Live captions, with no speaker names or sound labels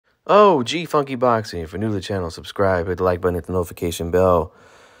Oh, G Funky Boxing. If you're new to the channel, subscribe, hit the like button, hit the notification bell.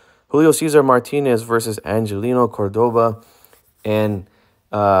 Julio Cesar Martinez versus Angelino Cordova. And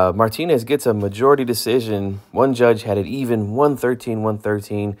Martinez gets a majority decision. One judge had it even,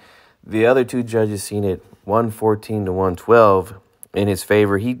 113-113. The other two judges seen it 114-112 in his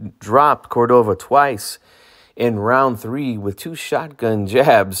favor. He dropped Cordova twice in round 3 with 2 shotgun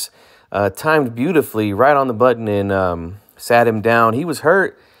jabs, timed beautifully, right on the button, and sat him down. He was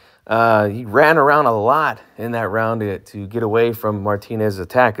hurt. He ran around a lot in that round to get away from Martinez's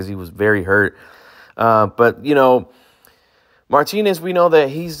attack because he was very hurt. But, you know, Martinez, we know that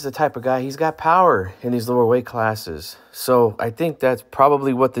he's the type of guy, he's got power in these lower weight classes. So I think that's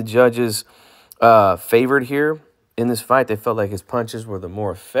probably what the judges favored here in this fight. They felt like his punches were the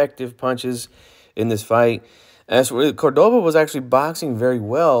more effective punches in this fight. As for Cordova was actually boxing very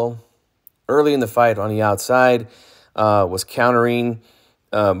well early in the fight on the outside, was countering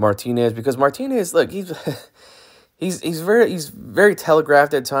Martinez, because Martinez, look, he's very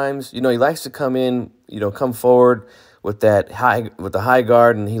telegraphed at times. You know, he likes to come in, come forward with the high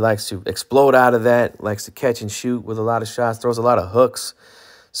guard, and he likes to explode out of that, likes to catch and shoot with a lot of shots, throws a lot of hooks.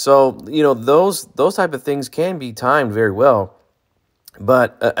 So, those type of things can be timed very well.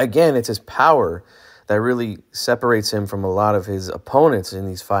 But again, it's his power that really separates him from a lot of his opponents in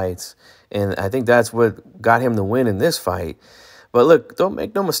these fights. And I think that's what got him the win in this fight. But look, don't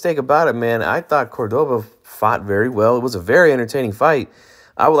make no mistake about it, man. I thought Cordova fought very well. It was a very entertaining fight.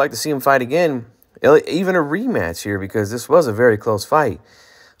 I would like to see him fight again, even a rematch here, because this was a very close fight.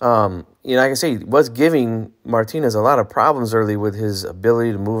 I can say he was giving Martinez a lot of problems early with his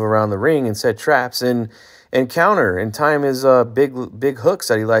ability to move around the ring and set traps and counter and time his big hooks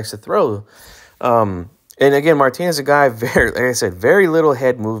that he likes to throw. And again, Martinez is a guy, like I said, very little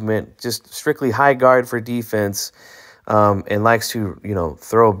head movement, just strictly high guard for defense. And likes to,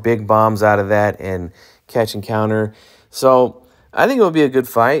 throw big bombs out of that and catch and counter. So I think it will be a good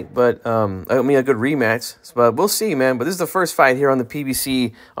fight, but a good rematch. But we'll see, man. But this is the first fight here on the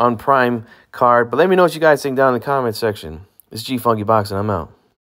PBC on Prime card. But let me know what you guys think down in the comment section. It's G Funky Boxing. I'm out.